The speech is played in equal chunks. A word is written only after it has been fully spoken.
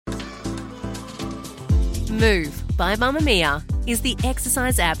Move by Mamamia is the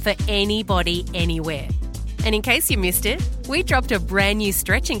exercise app for anybody, anywhere. And in case you missed it, we dropped a brand new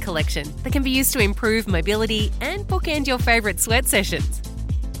stretching collection that can be used to improve mobility and bookend your favourite sweat sessions.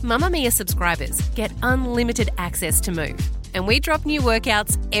 Mamamia subscribers get unlimited access to Move, and we drop new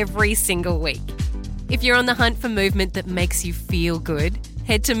workouts every single week. If you're on the hunt for movement that makes you feel good,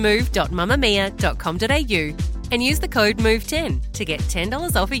 head to move.mamamia.com.au and use the code MOVE10 to get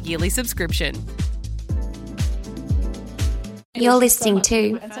 $10 off a yearly subscription. You're listening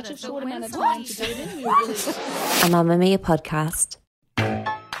to And such a short amount of time to do it in. a Mamamia podcast.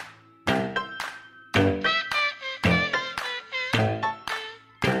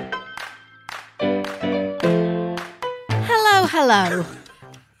 Hello.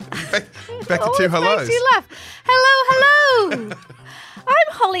 Back to two hellos. Makes you laugh. Hello. I'm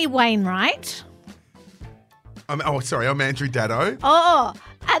Holly Wainwright. I'm Andrew Daddo. Oh,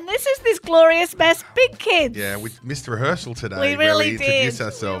 and this is This Glorious Mess, Big Kids. Yeah, we missed rehearsal today. We really where we introduced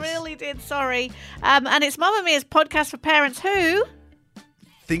ourselves. We really did, sorry. And it's Mamamia's podcast for parents who...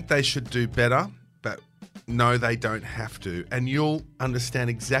 Think they should do better, but no, they don't have to. And you'll understand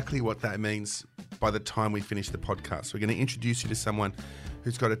exactly what that means by the time we finish the podcast. We're going to introduce you to someone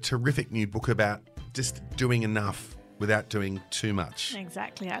who's got a terrific new book about just doing enough without doing too much.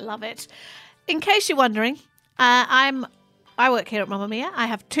 Exactly, I love it. In case you're wondering, I work here at Mamamia. I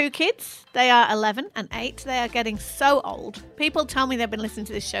have two kids. They are 11 and 8. They are getting so old. People tell me they've been listening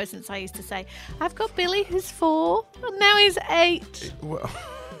to this show since I used to say, I've got Billy who's 4 and now he's 8. Well,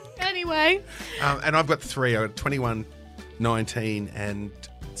 Anyway. and I've got 3. I've got 21, 19 and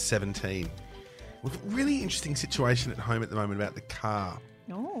 17. We've got a really interesting situation at home at the moment about the car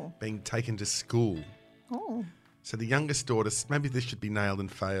Oh. being taken to school. Oh. So the youngest daughter, maybe this should be nailed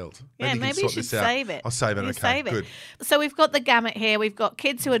and failed. Yeah, can maybe you sort should this out. save it. I'll save it, You okay, save it. good. So we've got the gamut here. We've got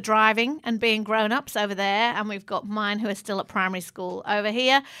kids who are driving and being grown-ups over there, and we've got mine who are still at primary school over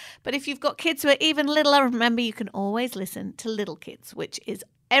here. But if you've got kids who are even littler, remember you can always listen to Little Kids, which is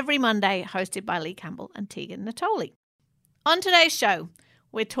every Monday hosted by Lee Campbell and Tegan Natoli. On today's show,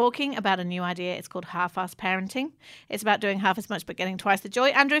 we're talking about a new idea. It's called half-assed parenting. It's about doing half as much but getting twice the joy.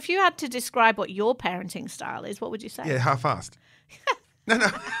 Andrew, if you had to describe what your parenting style is, what would you say? Yeah, half-assed. No,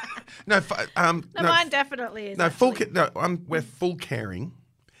 Mine definitely is. No, actually. we're full caring,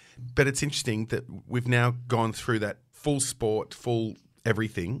 but it's interesting that we've now gone through that full sport, full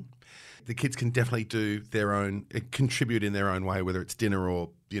everything. The kids can definitely do their own, contribute in their own way, whether it's dinner or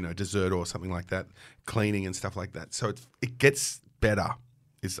dessert or something like that, cleaning and stuff like that. So it gets better.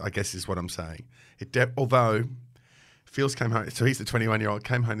 I guess is what I'm saying. Although Phil's came home, so he's the 21-year-old,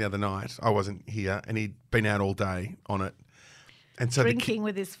 came home the other night. I wasn't here, and he'd been out all day on it. And so Drinking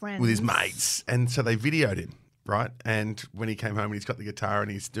with his friends. with his mates. And so they videoed him, right? And when he came home, he's got the guitar and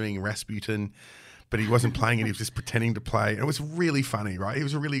he's doing Rasputin, but he wasn't playing it. He was just pretending to play. And it was really funny, right? He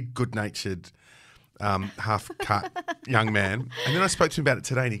was a really good-natured, half-cut young man. And then I spoke to him about it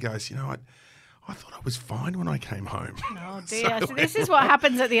today, and he goes, you know what? I thought I was fine when I came home. Oh, dear. So this is what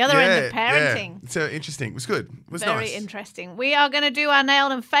happens at the other end of parenting. Yeah. So interesting. It was good. It was Very nice. interesting. We are going to do our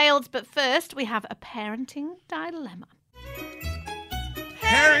nailed and failed, but first we have a parenting dilemma.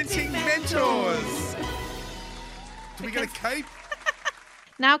 Parenting mentors. Do we get a cape?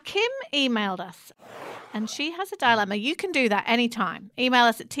 Now, Kim emailed us, and she has a dilemma. You can do that anytime. Email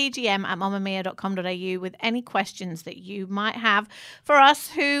us at tgm@mamamia.com.au with any questions that you might have for us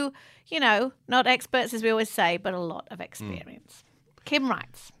who, not experts as we always say, but a lot of experience. Kim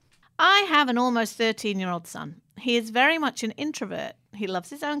writes, I have an almost 13-year-old son. He is very much an introvert. He loves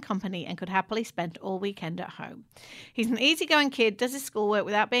his own company and could happily spend all weekend at home. He's an easygoing kid, does his schoolwork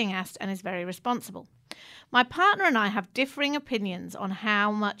without being asked, and is very responsible. My partner and I have differing opinions on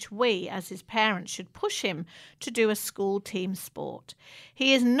how much we, as his parents, should push him to do a school team sport.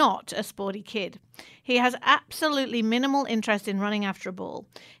 He is not a sporty kid. He has absolutely minimal interest in running after a ball.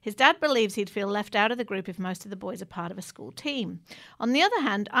 His dad believes he'd feel left out of the group if most of the boys are part of a school team. On the other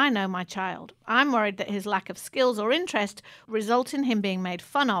hand, I know my child. I'm worried that his lack of skills or interest result in him being made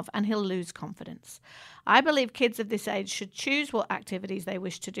fun of and he'll lose confidence. I believe kids of this age should choose what activities they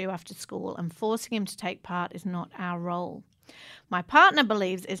wish to do after school, and forcing him to take part is not our role. My partner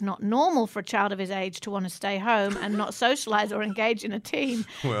believes it's not normal for a child of his age to want to stay home and not socialise or engage in a team,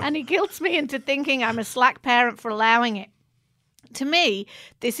 and he guilts me into thinking I'm a slack parent for allowing it. To me,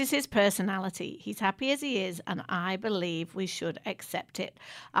 this is his personality. He's happy as he is, and I believe we should accept it.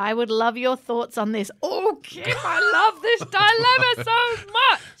 I would love your thoughts on this. Oh, Kim, I love this dilemma so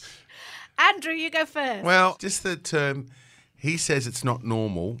much. Andrew, you go first. Well, just that He says it's not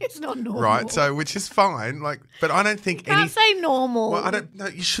normal. It's not normal. Right, so which is fine. But I don't think You can't say normal. Well, I don't know.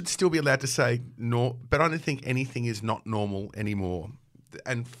 You should still be allowed to say no, but I don't think anything is not normal anymore.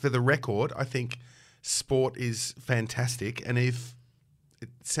 And for the record, I think sport is fantastic. And if it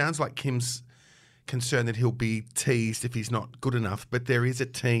sounds like Kim's concerned that he'll be teased if he's not good enough, but there is a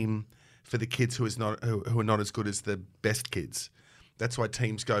team for the kids who are not as good as the best kids. That's why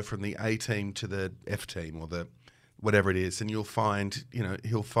teams go from the A team to the F team or the whatever it is, and you'll find,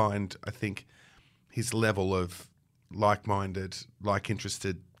 he'll find, I think, his level of like-minded,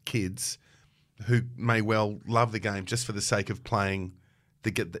 like-interested kids who may well love the game just for the sake of playing.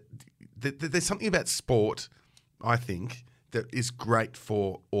 There's something about sport, I think, that is great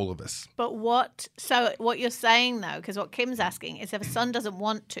for all of us. But what you're saying, though, because what Kim's asking is if a son doesn't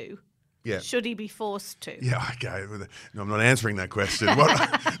want to, should he be forced to? Yeah, okay. No, I'm not answering that question.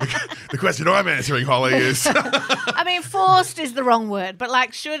 The question I'm answering, Holly, is... I mean, forced is the wrong word,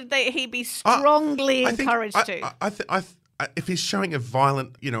 but should he be strongly encouraged to? If he's showing a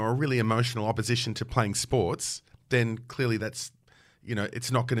violent, a really emotional opposition to playing sports, then clearly that's,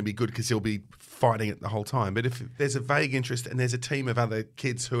 it's not going to be good because he'll be fighting it the whole time. But if there's a vague interest and there's a team of other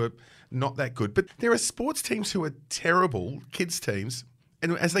kids who are not that good, but there are sports teams who are terrible, kids teams,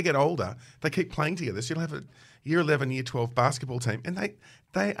 and as they get older, they keep playing together. So you'll have a year 11, year 12 basketball team, and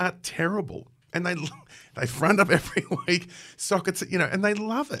they are terrible. And they front up every week, soccer, and they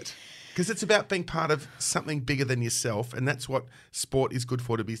love it. Because it's about being part of something bigger than yourself, and that's what sport is good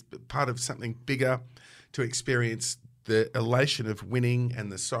for, to be part of something bigger, to experience the elation of winning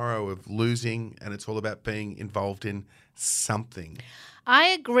and the sorrow of losing, and it's all about being involved in something. I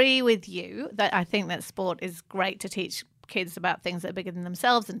agree with you that I think that sport is great to teach kids about things that are bigger than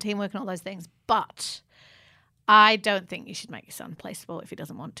themselves and teamwork and all those things, but I don't think you should make your son play sport if he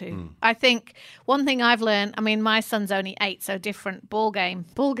doesn't want to. I think one thing I've learned, my son's only 8, so different ball game,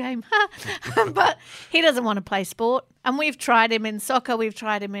 but he doesn't want to play sport. And we've tried him in soccer, we've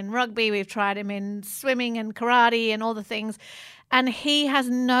tried him in rugby, we've tried him in swimming and karate and all the things, and he has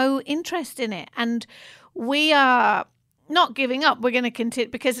no interest in it. And we are not giving up. We're going to continue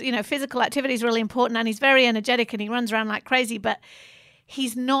because, physical activity is really important, and he's very energetic and he runs around like crazy, but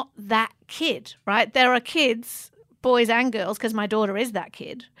he's not that kid, right? There are kids, boys and girls, because my daughter is that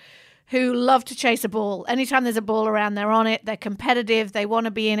kid, who love to chase a ball. Anytime there's a ball around, they're on it, they're competitive, they want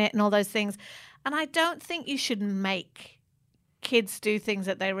to be in it and all those things. And I don't think you should make kids do things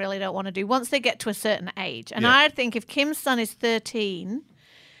that they really don't want to do once they get to a certain age. And I think if Kim's son is 13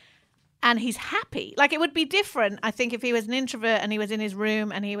 and he's happy, it would be different, I think, if he was an introvert and he was in his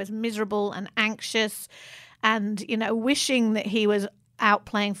room and he was miserable and anxious and, wishing that he was out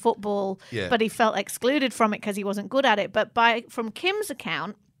playing football, but he felt excluded from it because he wasn't good at it. But from Kim's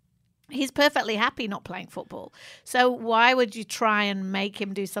account, he's perfectly happy not playing football. So why would you try and make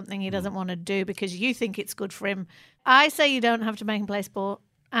him do something he doesn't want to do because you think it's good for him? I say you don't have to make him play sport.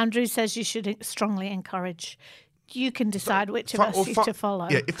 Andrew says you should strongly encourage. You can decide which of us is to follow.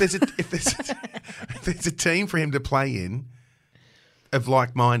 Yeah, if there's a team for him to play in of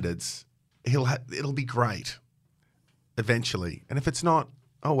like-mindeds, it'll be great eventually. And if it's not,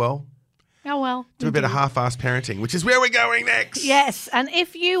 oh well. Do a bit of half-assed parenting, which is where we're going next. Yes, and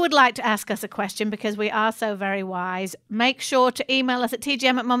if you would like to ask us a question, because we are so very wise, make sure to email us at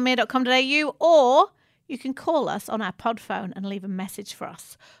tgm@mamamia.com.au, or you can call us on our pod phone and leave a message for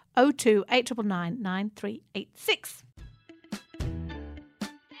us. 02 8999 9386.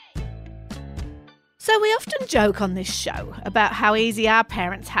 So we often joke on this show about how easy our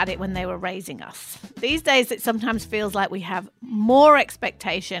parents had it when they were raising us. These days it sometimes feels like we have more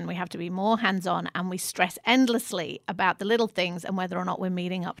expectation, we have to be more hands-on, and we stress endlessly about the little things and whether or not we're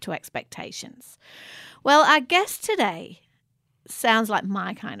meeting up to expectations. Well, our guest today sounds like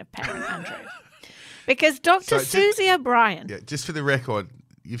my kind of parent, Andrew. Because Dr. Susie O'Brien... Yeah, just for the record,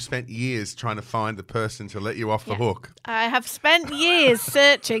 you've spent years trying to find the person to let you off the hook. I have spent years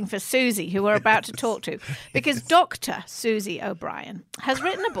searching for Susie, who we're about to talk to, because Dr. Susie O'Brien has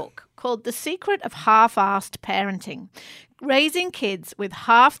written a book called The Secret of Half-Assed Parenting, Raising Kids with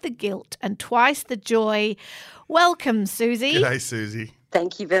Half the Guilt and Twice the Joy. Welcome, Susie. G'day, Susie.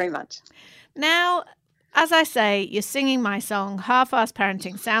 Thank you very much. Now, as I say, you're singing my song, Half-Assed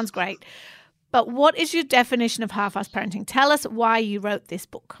Parenting. Sounds great. But what is your definition of half-assed parenting? Tell us why you wrote this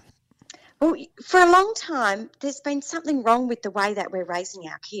book. Well, for a long time, there's been something wrong with the way that we're raising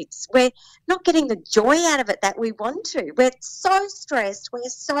our kids. We're not getting the joy out of it that we want to. We're so stressed. We're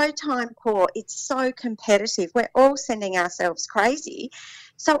so time poor. It's so competitive. We're all sending ourselves crazy.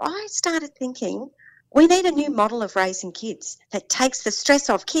 So I started thinking, We need a new model of raising kids that takes the stress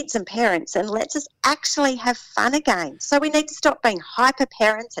off kids and parents and lets us actually have fun again. So we need to stop being hyper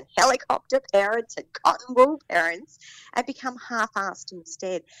parents and helicopter parents and cotton wool parents and become half-assed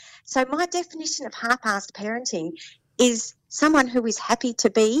instead. So my definition of half-assed parenting is someone who is happy to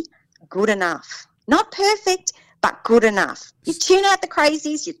be good enough. Not perfect, but good enough. You tune out the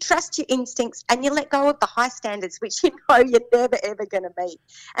crazies, you trust your instincts, and you let go of the high standards, which you know you're never, ever going to meet.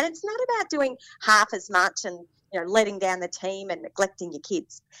 And it's not about doing half as much and, letting down the team and neglecting your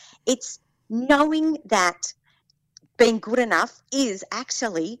kids. It's knowing that being good enough is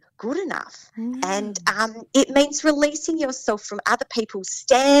actually good enough. And it means releasing yourself from other people's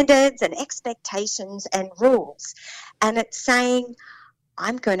standards and expectations and rules. And it's saying,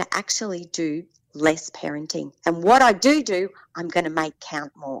 I'm going to actually do less parenting. And what I do, I'm going to make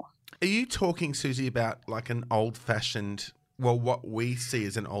count more. Are you talking, Susie, about like an old-fashioned, what we see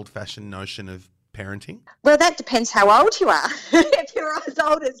as an old-fashioned notion of parenting? Well, that depends how old you are. If you're as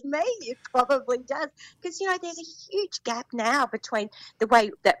old as me, it probably does. Because, there's a huge gap now between the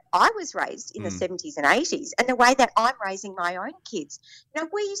way that I was raised in the 70s and 80s and the way that I'm raising my own kids.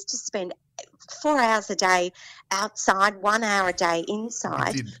 We used to spend 4 hours a day outside, 1 hour a day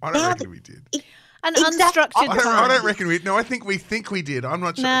inside. We did. I don't reckon we did. Unstructured time. I don't reckon we. No, I think we did. I'm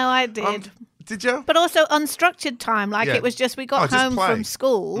not sure. No, I did. Did you? But also unstructured time. It was just we got home from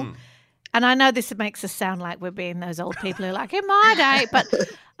school. And I know this makes us sound like we're being those old people who are like, in my day. But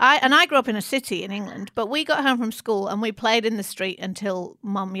I grew up in a city in England, but we got home from school and we played in the street until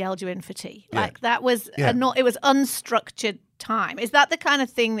Mum yelled you in for tea. That was it was unstructured time. Is that the kind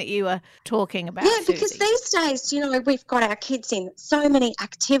of thing that you were talking about? Yeah, because these days, we've got our kids in so many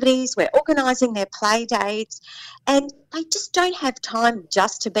activities. We're organising their play dates and they just don't have time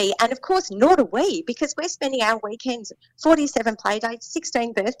just to be. And, of course, nor do we, because we're spending our weekends, 47 play dates,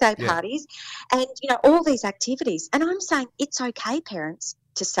 16 birthday parties and, all these activities. And I'm saying it's okay, parents,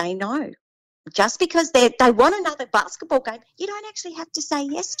 to say no. Just because they want another basketball game, you don't actually have to say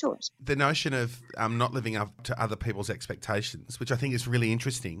yes to it. The notion of not living up to other people's expectations, which I think is really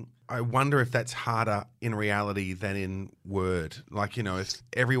interesting. I wonder if that's harder in reality than in word. If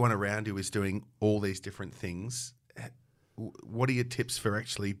everyone around you is doing all these different things, what are your tips for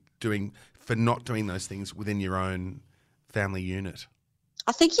not doing those things within your own family unit?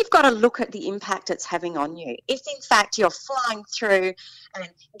 I think you've got to look at the impact it's having on you. If, in fact, you're flying through and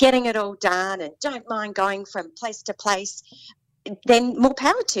getting it all done and don't mind going from place to place, then more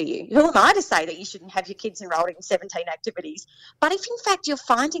power to you. Who am I to say that you shouldn't have your kids enrolled in 17 activities? But if, in fact, you're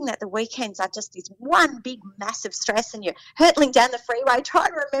finding that the weekends are just this one big, massive stress and you're hurtling down the freeway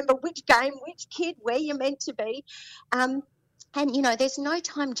trying to remember which game, which kid, where you're meant to be, and, there's no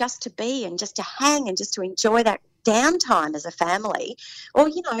time just to be and just to hang and just to enjoy that downtime as a family, or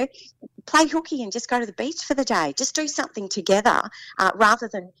play hooky and just go to the beach for the day. Just do something together rather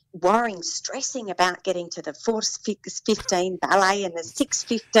than worrying, stressing about getting to the 4:15 ballet and the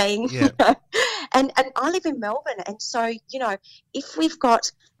 6:15. And I live in Melbourne, and so if we've got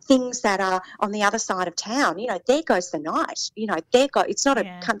things that are on the other side of town, there goes the night. It's not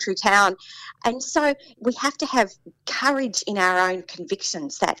a country town, and so we have to have courage in our own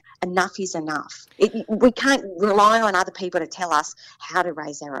convictions that enough is enough. We can't rely on other people to tell us how to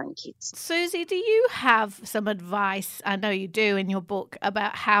raise our own kids. Susie, do you have some advice, I know you do in your book,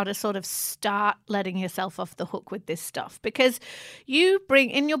 about how to sort of start letting yourself off the hook with this stuff? Because you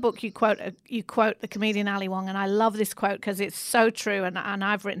bring, in your book, you quote the comedian Ali Wong, and I love this quote because it's so true, and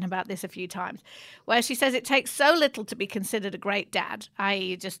I've written about this a few times, where she says it takes so little to be considered a great dad, i.e.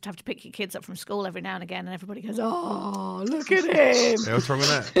 you just have to pick your kids up from school every now and again and everybody goes, oh, look at him. Yeah, what's wrong with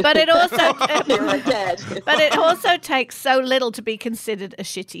that? But it also But it also takes so little to be considered a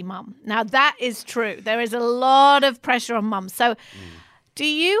shitty mum. Now, that is true. There is a lot of pressure on mums. So do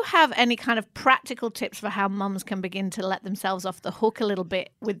you have any kind of practical tips for how mums can begin to let themselves off the hook a little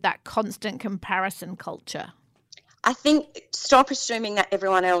bit with that constant comparison culture? I think stop assuming that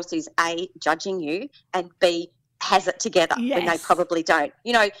everyone else is A, judging you, and B, has it together when they probably don't.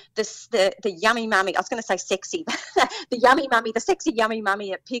 The yummy mummy, I was going to say sexy, the sexy yummy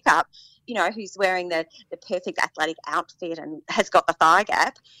mummy at pickup, who's wearing the perfect athletic outfit and has got the thigh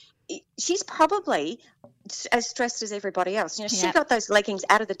gap, she's probably as stressed as everybody else. She got those leggings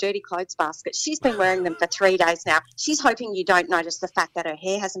out of the dirty clothes basket. She's been wearing them for 3 days now. She's hoping you don't notice the fact that her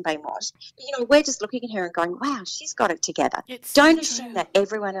hair hasn't been washed. But, we're just looking at her and going, wow, she's got it together. Don't assume that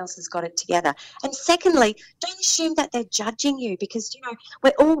everyone else has got it together. And secondly, don't assume that they're judging you because,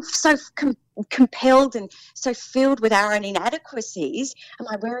 we're all so compelled and so filled with our own inadequacies. Am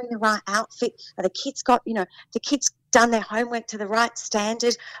I wearing the right outfit? Are the kids got, the kids done their homework to the right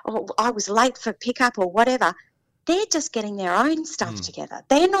standard, or I was late for pickup or whatever. They're just getting their own stuff together.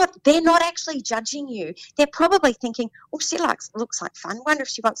 They're not actually judging you. They're probably thinking, "Oh, she looks like fun. Wonder if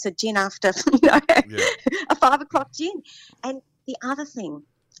she wants a gin after, a 5 o'clock gin." And the other thing,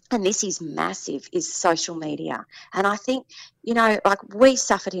 and this is massive, is social media. And I think, like we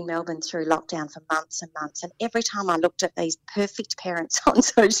suffered in Melbourne through lockdown for months and months. And every time I looked at these perfect parents on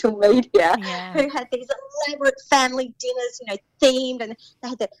social media who had these elaborate family dinners, themed, and they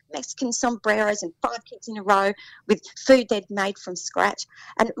had the Mexican sombreros and 5 kids in a row with food they'd made from scratch.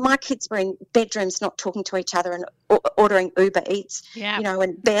 And my kids were in bedrooms not talking to each other and ordering Uber Eats,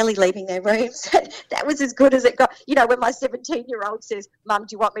 and barely leaving their rooms. That was as good as it got. When my 17-year-old says, "Mum,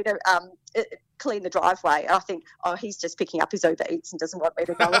 do you want me to clean the driveway?" I think, "Oh, he's just picking up his Uber Eats and doesn't want me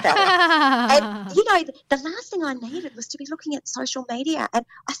to go about it." And, the last thing I needed was to be looking at social media. And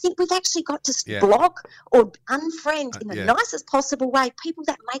I think we've actually got to block or unfriend in the nicest possible way people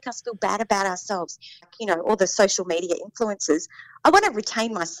that make us feel bad about ourselves. All the social media influencers. I want to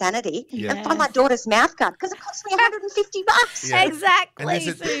retain my sanity and find my daughter's mouth guard because it cost me $150. Yeah. Exactly,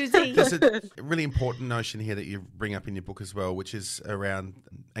 and Susie. There's a really important notion here that you bring up in your book as well, which is around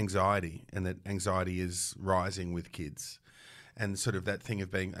anxiety, and that anxiety is rising with kids. And sort of that thing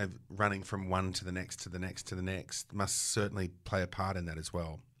of running from one to the next to the next to the next must certainly play a part in that as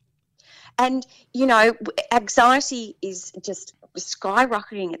well. And, anxiety is just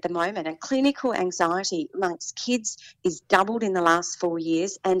skyrocketing at the moment, and clinical anxiety amongst kids is doubled in the last 4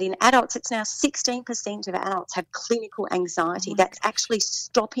 years. And in adults, it's now 16% of adults have clinical anxiety. That's actually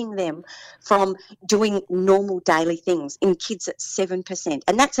stopping them from doing normal daily things. In kids, it's 7%.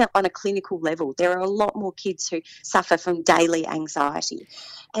 And that's on a clinical level. There are a lot more kids who suffer from daily anxiety.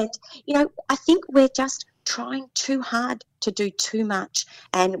 And, I think we're just trying too hard to do too much,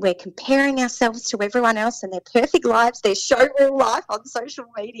 and we're comparing ourselves to everyone else and their perfect lives, their showreel life on social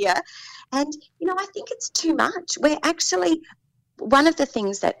media. And, I think it's too much. We're actually, one of the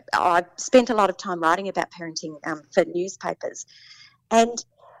things that I've spent a lot of time writing about parenting for newspapers, and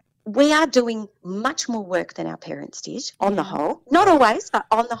we are doing much more work than our parents did, on the whole. Not always, but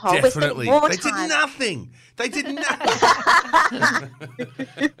on the whole. Definitely. We're They spending more time. did nothing. They did nothing.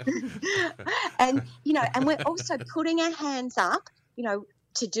 And, and we're also putting our hands up,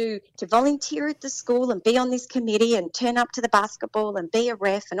 to volunteer at the school and be on this committee and turn up to the basketball and be a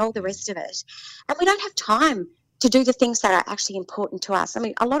ref and all the rest of it. And we don't have time to do the things that are actually important to us. I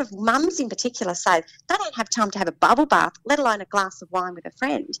mean, a lot of mums in particular say they don't have time to have a bubble bath, let alone a glass of wine with a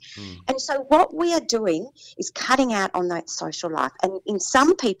friend. And so what we are doing is cutting out on that social life. And in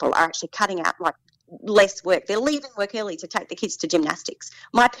some people are actually cutting out like less work. They're leaving work early to take the kids to gymnastics.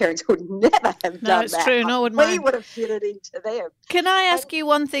 My parents would never have done that. No, it's true. Nor would mine. We would have fit it into them. Can I ask you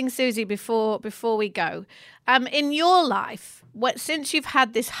one thing, Susie, before we go? In your life, since you've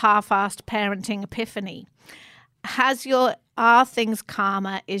had this half-assed parenting epiphany, are things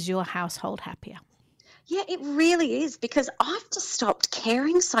calmer? Is your household happier? Yeah, it really is, because I've just stopped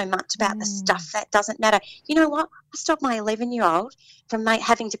caring so much about the stuff that doesn't matter. You know what? I stopped my 11-year-old from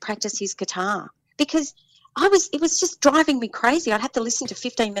having to practice his guitar because it was just driving me crazy. I'd have to listen to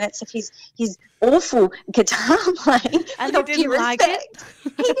 15 minutes of his awful guitar playing. And he didn't like it?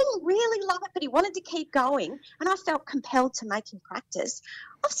 He didn't really love it, but he wanted to keep going, and I felt compelled to make him practice.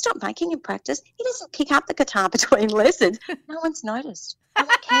 I've stopped making him practice. He doesn't pick up the guitar between lessons. No one's noticed. No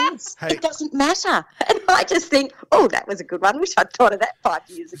one cares. Hey. It doesn't matter. And I just think, oh, that was a good one. Wish I'd thought of that 5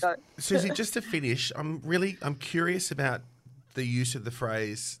 years ago. Susie, just to finish, I'm curious about the use of the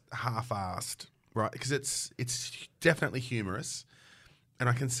phrase half-assed, right? Because it's definitely humorous, and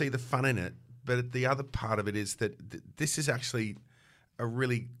I can see the fun in it. But the other part of it is that this is actually a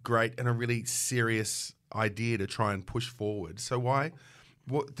really great and a really serious idea to try and push forward. So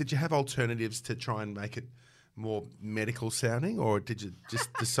what did you have alternatives to try and make it more medical sounding, or did you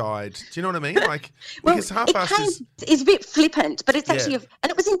just decide? Do you know what I mean? Like, because half-assed is a bit flippant, but it's actually, and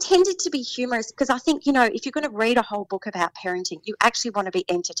it was intended to be humorous, because I think, if you're going to read a whole book about parenting, you actually want to be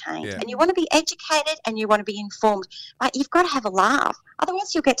entertained and you want to be educated and you want to be informed. But you've got to have a laugh.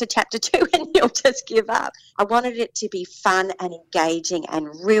 Otherwise, you'll get to chapter 2 and you'll just give up. I wanted it to be fun and engaging and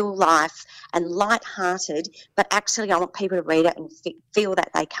real life and light-hearted, but actually I want people to read it and feel that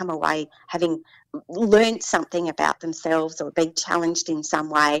they come away having learned something about themselves or been challenged in some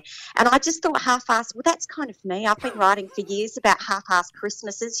way. And I just thought half-assed, well, that's kind of me. I've been writing for years about half-assed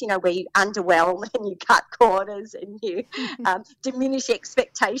Christmases, where you underwhelm and you cut corners and you diminish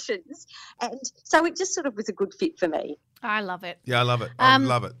expectations. And so it just sort of was a good fit for me. I love it. Yeah, I love it. I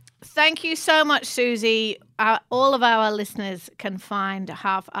love it. Thank you so much, Susie. All of our listeners can find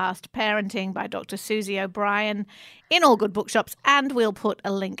Half-Assed Parenting by Dr. Susie O'Brien in all good bookshops, and we'll put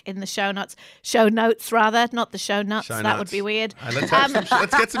a link in the show notes. Show notes, rather, not the show nuts. Show that nuts. would be weird. Hey, let's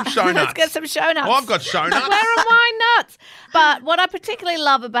get some show nuts. Let's get some show nuts. Oh, I've got show nuts. Where are my nuts? But what I particularly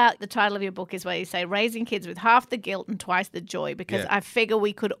love about the title of your book is where you say raising kids with half the guilt and twice the joy, because Yeah. I figure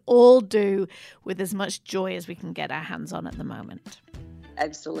we could all do with as much joy as we can get our hands on at the moment.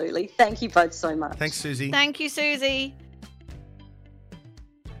 Absolutely. Thank you both so much. Thanks, Susie. Thank you, Susie.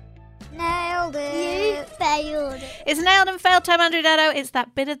 Nailed it. You failed it. It's Nailed and Failed Time, Andrew Daddo. It's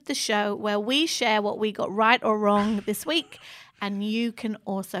that bit of the show where we share what we got right or wrong this week, and you can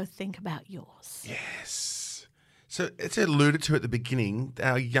also think about yours. Yes. So it's alluded to at the beginning.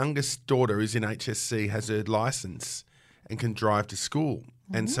 Our youngest daughter, who's in HSC, has her license and can drive to school.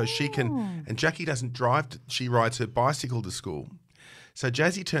 And so she can, and Jackie doesn't drive, she rides her bicycle to school. So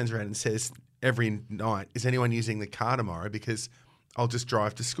Jazzy turns around and says every night, is anyone using the car tomorrow? Because I'll just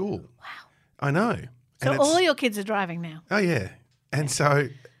drive to school. Wow. I know. So And all your kids are driving now. Oh, yeah. And so,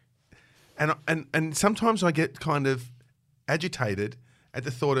 and sometimes I get kind of agitated at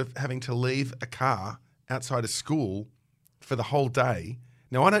the thought of having to leave a car outside of school for the whole day.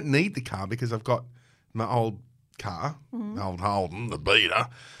 Now, I don't need the car because I've got my old car, old Holden, the beater,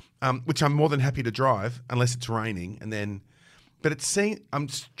 which I'm more than happy to drive unless it's raining. And then, but I'm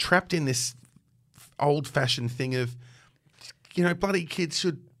trapped in this old-fashioned thing of, bloody kids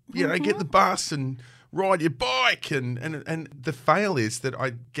should, get the bus and ride your bike. And the fail is that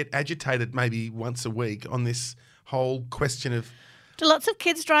I get agitated maybe once a week on this whole question of, Do lots of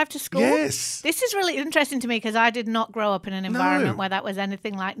kids drive to school? Yes. This is really interesting to me because I did not grow up in an environment where that was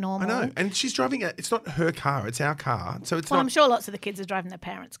anything like normal. I know. And she's driving it's not her car, it's our car. So it's Well, not. I'm sure lots of the kids are driving their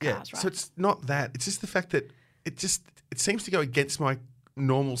parents' Yeah. cars, right? So it's not that. It's just the fact that it seems to go against my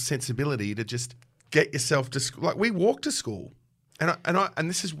normal sensibility to just get yourself to school. Like, we walk to school. And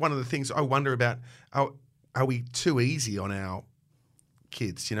this is one of the things I wonder about. Are we too easy on our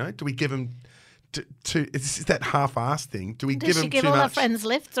kids, Do we give them it's that half-assed thing. Do we give them too much? Does she give all her friends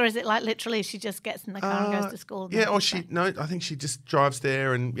lifts, or is it like literally she just gets in the car and goes to school? Yeah, or I think she just drives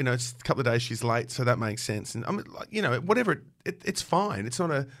there and, it's a couple of days she's late, so that makes sense. And, whatever, it's fine. It's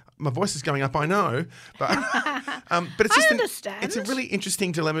not my voice is going up, I know. But it's just I understand. It's a really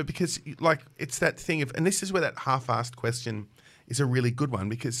interesting dilemma because, it's that thing of, and this is where that half-assed question is a really good one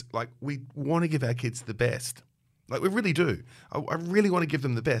because, we want to give our kids the best. We really do. I really want to give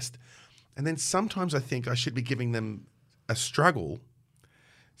them the best. And then sometimes I think I should be giving them a struggle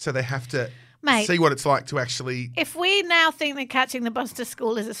so they have to see what it's like to actually... If we now think that catching the bus to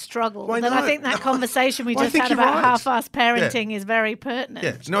school is a struggle, Well, then no. I think that conversation we Well, I just think had you're about right. half-assed parenting is very pertinent.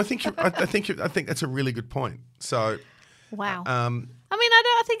 Yeah, no, I think that's a really good point. So, Wow.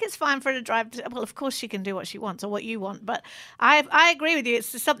 I think it's fine for her to drive. Well, of course she can do what she wants or what you want, but I agree with you.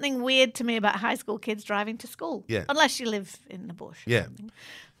 It's just something weird to me about high school kids driving to school. Yeah. Unless you live in the bush. yeah.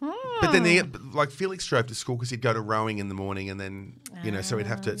 But then, Felix drove to school because he'd go to rowing in the morning, and then so he'd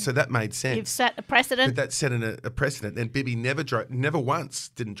have to. So that made sense. You've set a precedent. But that set a precedent. Then Bibby never once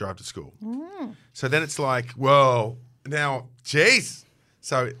didn't drive to school. So then it's like, whoa, now, geez.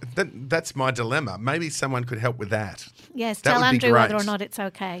 So that's my dilemma. Maybe someone could help with that. Yes, That tell would be Andrew great. whether or not it's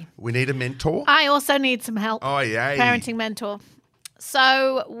okay. We need a mentor. I also need some help. Oh, yay. Parenting mentor.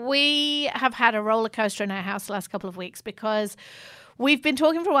 So we have had a roller coaster in our house the last couple of weeks because we've been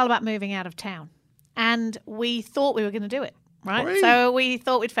talking for a while about moving out of town, and we thought we were going to do it, right? Whee! So we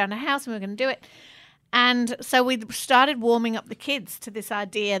thought we'd found a house and we were going to do it. And so we started warming up the kids to this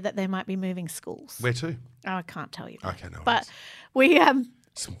idea that they might be moving schools. Where to? Oh, I can't tell you. Okay, no But worries.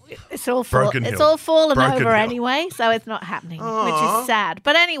 we it's all Broken it's Hill. all fallen Broken over Hill. anyway, so it's not happening, which Aw. is sad.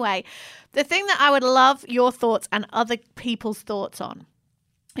 But anyway, the thing that I would love your thoughts and other people's thoughts on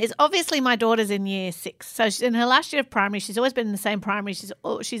is obviously my daughter's in year 6. So she's in her last year of primary. She's always been in the same primary. She's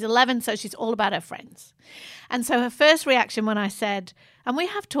 11, so she's all about her friends. And so her first reaction when I said, and we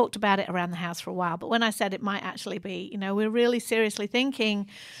have talked about it around the house for a while, but when I said it might actually be, we're really seriously thinking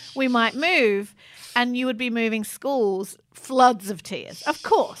we might move and you would be moving schools, floods of tears. Of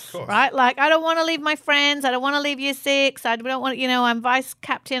course. Right? I don't want to leave my friends. I don't want to leave year 6. I don't want, I'm vice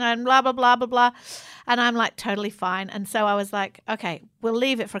captain and blah, blah, blah, blah, blah. And I'm totally fine. And so I was like, okay, we'll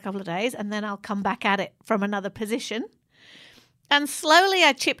leave it for a couple of days and then I'll come back at it from another position. And slowly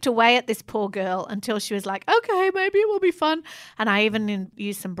I chipped away at this poor girl until she was like, okay, maybe it will be fun. And I even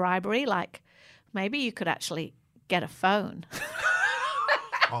used some bribery, maybe you could actually get a phone.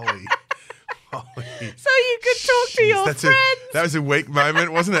 Holly. So you could talk to your friends. That was a weak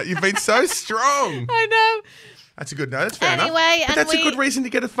moment, wasn't it? You've been so strong. I know. That's a good no. That's fair enough. Anyway, But that's a good reason to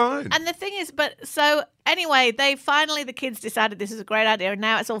get a phone. And the thing is, anyway, the kids decided this is a great idea, and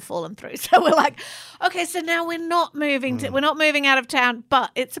now it's all fallen through. So we're like, okay, so now we're not moving out of town, but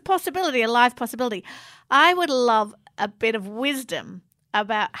it's a possibility, a live possibility. I would love a bit of wisdom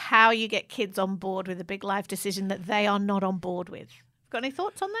about how you get kids on board with a big life decision that they are not on board with. Got any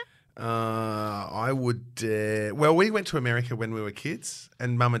thoughts on that? I would. Well, we went to America when we were kids,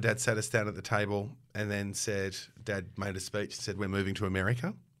 and Mum and Dad sat us down at the table and then said, Dad made a speech and said, we're moving to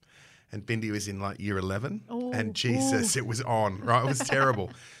America. And Bindi was in like year 11. Ooh, and Jesus, it was on, right? It was terrible.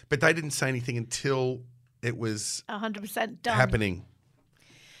 But they didn't say anything until it was 100% done. happening.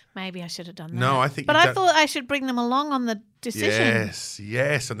 Maybe I should have done that. No, I think But I thought I should bring them along on the decision.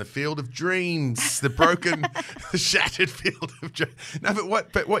 Yes, on the field of dreams, the broken, the shattered field of dreams. No,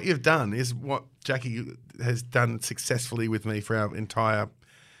 but what you've done is what Jackie has done successfully with me for our entire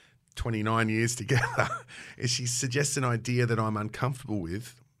 29 years together. Is she suggests an idea that I'm uncomfortable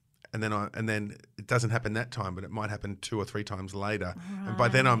with, and then it doesn't happen that time, but it might happen 2 or 3 times later. Right. And by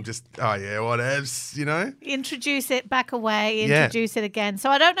then I'm just, whatevs, you know? Introduce it, back away, introduce it again. So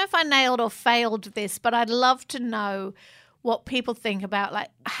I don't know if I nailed or failed this, but I'd love to know what people think about, like,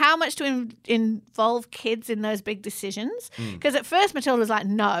 how much to involve kids in those big decisions. Because at first Matilda was like,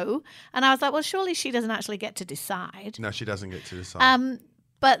 no. And I was like, well, surely she doesn't actually get to decide. No, she doesn't get to decide.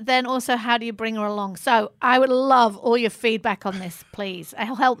 But then also, how do you bring her along? So I would love all your feedback on this, please.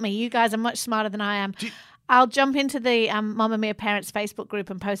 It'll help me. You guys are much smarter than I am. I'll jump into the Mamamia Parents Facebook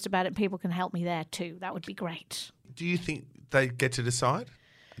group and post about it. People can help me there too. That would be great. Do you think they get to decide?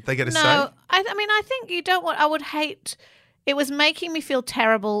 They get a say? No, I think you don't want. I would hate. It was making me feel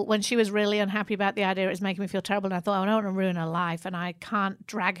terrible when she was really unhappy about the idea. It was making me feel terrible, and I thought, I don't want to ruin her life, and I can't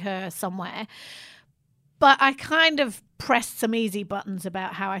drag her somewhere. But I kind of pressed some easy buttons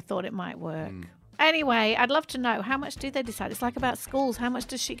about how I thought it might work. Anyway, I'd love to know, how much do they decide? It's like about schools. How much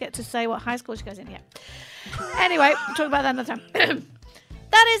does she get to say what high school she goes in? Yeah. Anyway, we'll talk about that another time.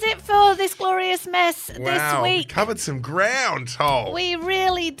 That is it for This Glorious Mess this week. We covered some ground, Tol. We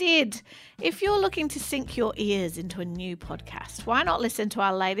really did. If you're looking to sink your ears into a new podcast, why not listen to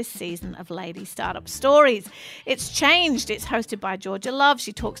our latest season of Lady Startup Stories? It's changed. It's hosted by Georgia Love.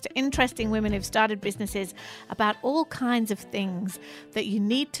 She talks to interesting women who've started businesses about all kinds of things that you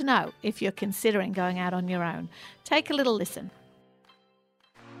need to know if you're considering going out on your own. Take a little listen.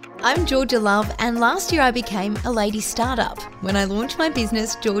 I'm Georgia Love, and last year I became a lady startup when I launched my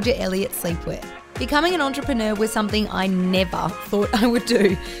business, Georgia Elliott Sleepwear. Becoming an entrepreneur was something I never thought I would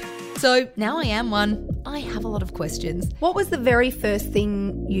do. So now I am one. I have a lot of questions. What was the very first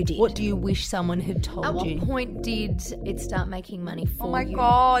thing you did? What do you wish someone had told you? At what point did it start making money for you? Oh my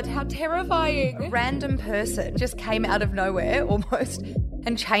God, how terrifying. A random person just came out of nowhere almost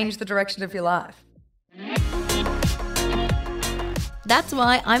and changed the direction of your life. That's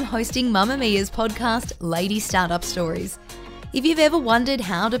why I'm hosting Mamamia's podcast, Lady Startup Stories. If you've ever wondered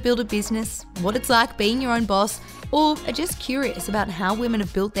how to build a business, what it's like being your own boss, or are just curious about how women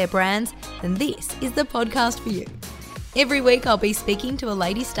have built their brands, then this is the podcast for you. Every week I'll be speaking to a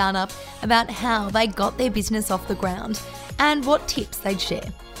lady startup about how they got their business off the ground and what tips they'd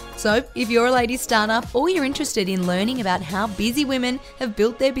share. So if you're a lady startup or you're interested in learning about how busy women have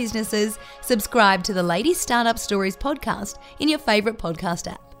built their businesses, subscribe to the Lady Startup Stories podcast in your favourite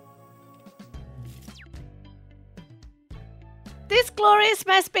podcast app. This Glorious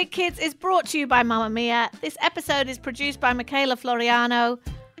Mess, Big Kids, is brought to you by Mamamia. This episode is produced by Michaela Floriano.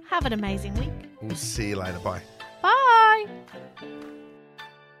 Have an amazing week. We'll see you later. Bye. Bye.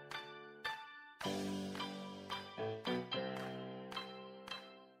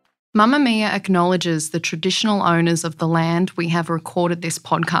 Mamamia acknowledges the traditional owners of the land we have recorded this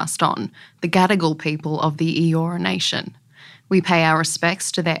podcast on, the Gadigal people of the Eora Nation. We pay our respects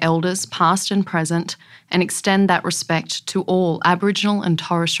to their elders, past and present, and extend that respect to all Aboriginal and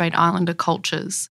Torres Strait Islander cultures.